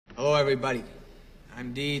Hello, everybody.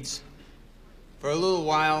 I'm Deeds. For a little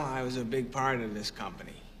while, I was a big part of this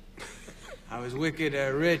company. I was wicked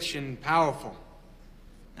rich and powerful.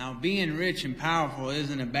 Now, being rich and powerful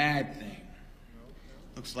isn't a bad thing.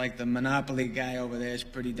 Looks like the Monopoly guy over there is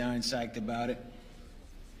pretty darn psyched about it.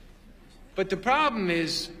 But the problem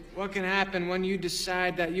is, what can happen when you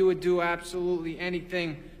decide that you would do absolutely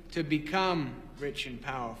anything to become rich and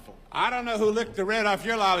powerful? I don't know who licked the red off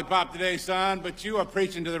your lollipop today, son, but you are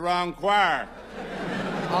preaching to the wrong choir.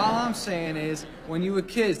 All I'm saying is, when you were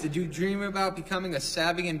kids, did you dream about becoming a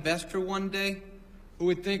savvy investor one day? Who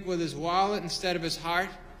would think with his wallet instead of his heart?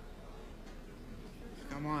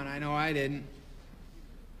 Come on, I know I didn't.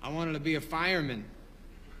 I wanted to be a fireman.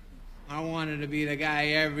 I wanted to be the guy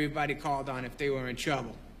everybody called on if they were in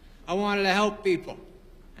trouble. I wanted to help people.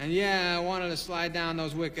 And yeah, I wanted to slide down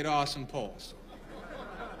those wicked awesome poles.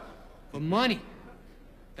 But money,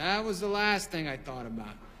 that was the last thing I thought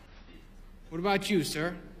about. What about you,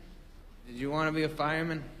 sir? Did you want to be a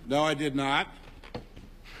fireman? No, I did not.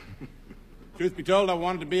 Truth be told, I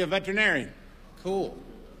wanted to be a veterinarian. Cool.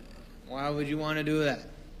 Why would you want to do that?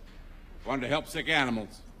 Wanted to help sick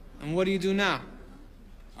animals. And what do you do now?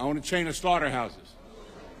 I own a chain of slaughterhouses.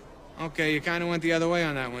 Okay, you kind of went the other way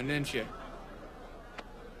on that one, didn't you?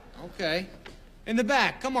 Okay. In the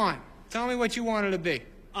back, come on. Tell me what you wanted to be.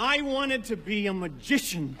 I wanted to be a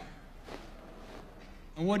magician.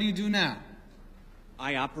 And what do you do now?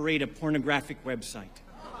 I operate a pornographic website.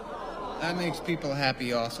 That makes people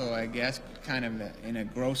happy also, I guess, but kind of in a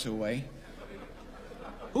grosser way.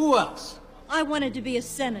 Who else? I wanted to be a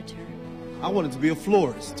senator. I wanted to be a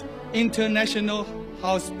florist. International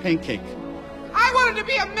house pancake. I wanted to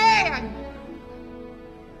be a man!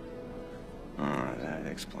 Oh, that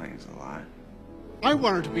explains a lot. I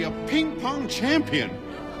wanted to be a ping pong champion.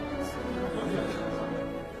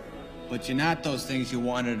 But you're not those things you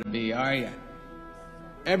wanted to be, are you?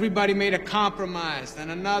 Everybody made a compromise, then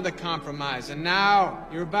another compromise, and now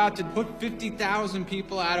you're about to put 50,000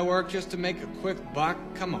 people out of work just to make a quick buck?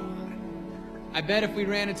 Come on. I bet if we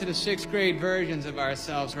ran into the 6th grade versions of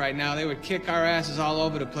ourselves right now, they would kick our asses all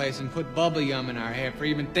over the place and put bubble gum in our hair for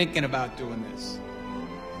even thinking about doing this.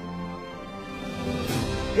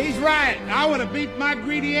 He's right. I would have beat my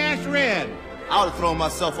greedy ass red. I would have thrown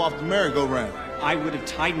myself off the merry-go-round. I would have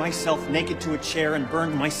tied myself naked to a chair and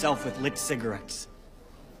burned myself with lit cigarettes.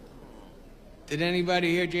 Did anybody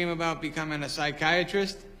here dream about becoming a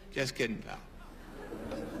psychiatrist? Just kidding, pal.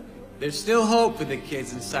 There's still hope for the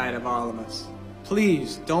kids inside of all of us.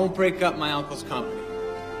 Please, don't break up my uncle's company.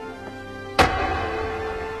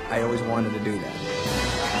 I always wanted to do that.